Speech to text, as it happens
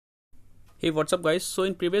Hey, what's up guys? So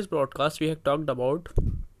in previous broadcast we have talked about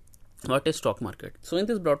what is stock market. So in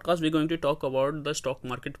this broadcast we're going to talk about the stock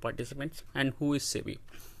market participants and who is sebi.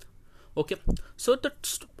 Okay, so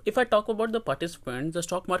if I talk about the participants, the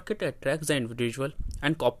stock market attracts the individual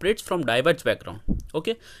and corporates from diverse background.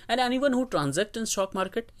 Okay, and anyone who transacts in stock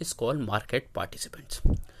market is called market participants.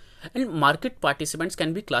 And market participants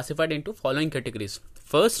can be classified into following categories.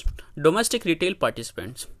 First, domestic retail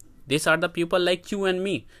participants. These are the people like you and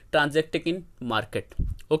me transacting in market.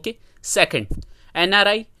 Okay. Second,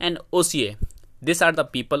 NRI and OCA. These are the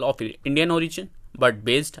people of Indian origin but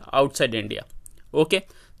based outside India. Okay.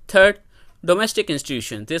 Third, domestic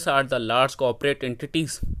institutions. These are the large corporate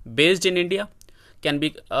entities based in India. Can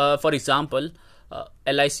be, for example,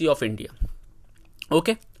 LIC of India.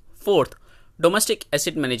 Okay. Fourth, domestic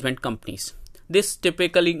asset management companies. This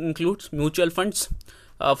typically includes mutual funds.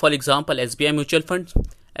 For example, SBI mutual funds,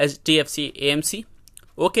 HDFC AMC.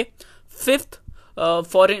 Okay. Fifth,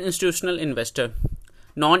 foreign institutional investor,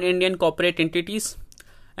 non-Indian corporate entities,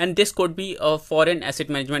 and this could be foreign asset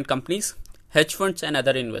management companies, hedge funds and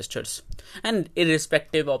other investors. And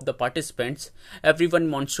irrespective of the participants, everyone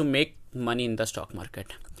wants to make money in the stock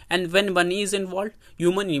market. And when money is involved,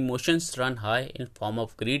 human emotions run high in form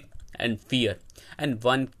of greed and fear, and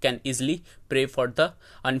one can easily pray for the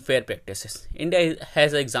unfair practices. India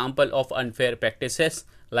has an example of unfair practices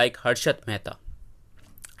like Harshat Mehta,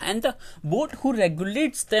 and the board who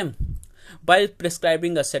regulates them by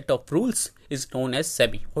prescribing a set of rules is known as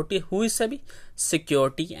sebi. Who is sebi?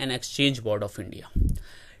 Security and Exchange Board of India.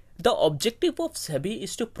 The objective of sebi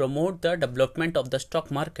is to promote the development of the stock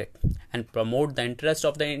market and promote the interest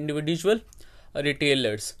of the individual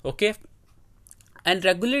retailers, okay, and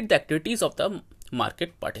regulate the activities of the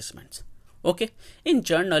market participants. Okay, in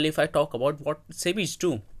general, if I talk about what sebis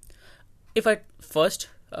do, if I first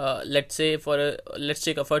let's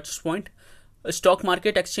take a first point, a stock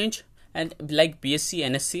market exchange and like BSE,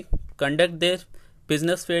 NSE conduct their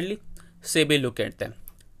business fairly, sebi look at them.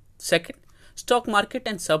 Second, stock market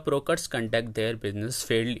and sub brokers conduct their business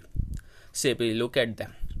fairly, sebi look at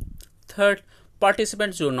them. Third,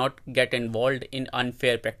 participants do not get involved in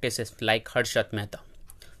unfair practices like Harshat Mehta.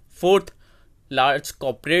 Fourth, large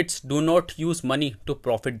corporates do not use money to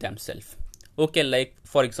profit themselves. Okay, like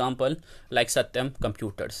for example, like Satyam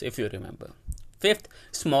Computers, if you remember. Fifth,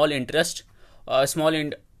 small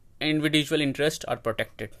individual interest are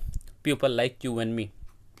protected. People like you and me.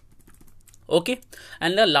 Okay,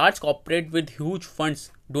 and a large corporate with huge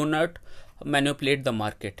funds do not manipulate the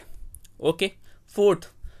market. Okay,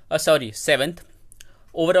 seventh,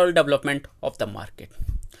 overall development of the market.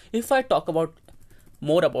 If I talk about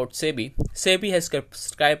more about sebi, sebi has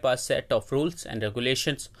prescribed a set of rules and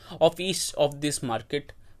regulations of each of these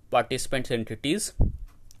market participants entities.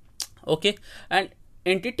 Okay, and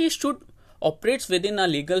entities should operate within a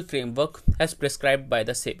legal framework as prescribed by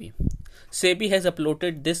the sebi. Sebi has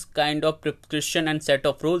uploaded this kind of prescription and set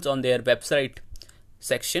of rules on their website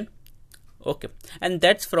section. Okay, and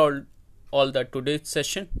that's for all the today's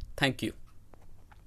session. Thank you.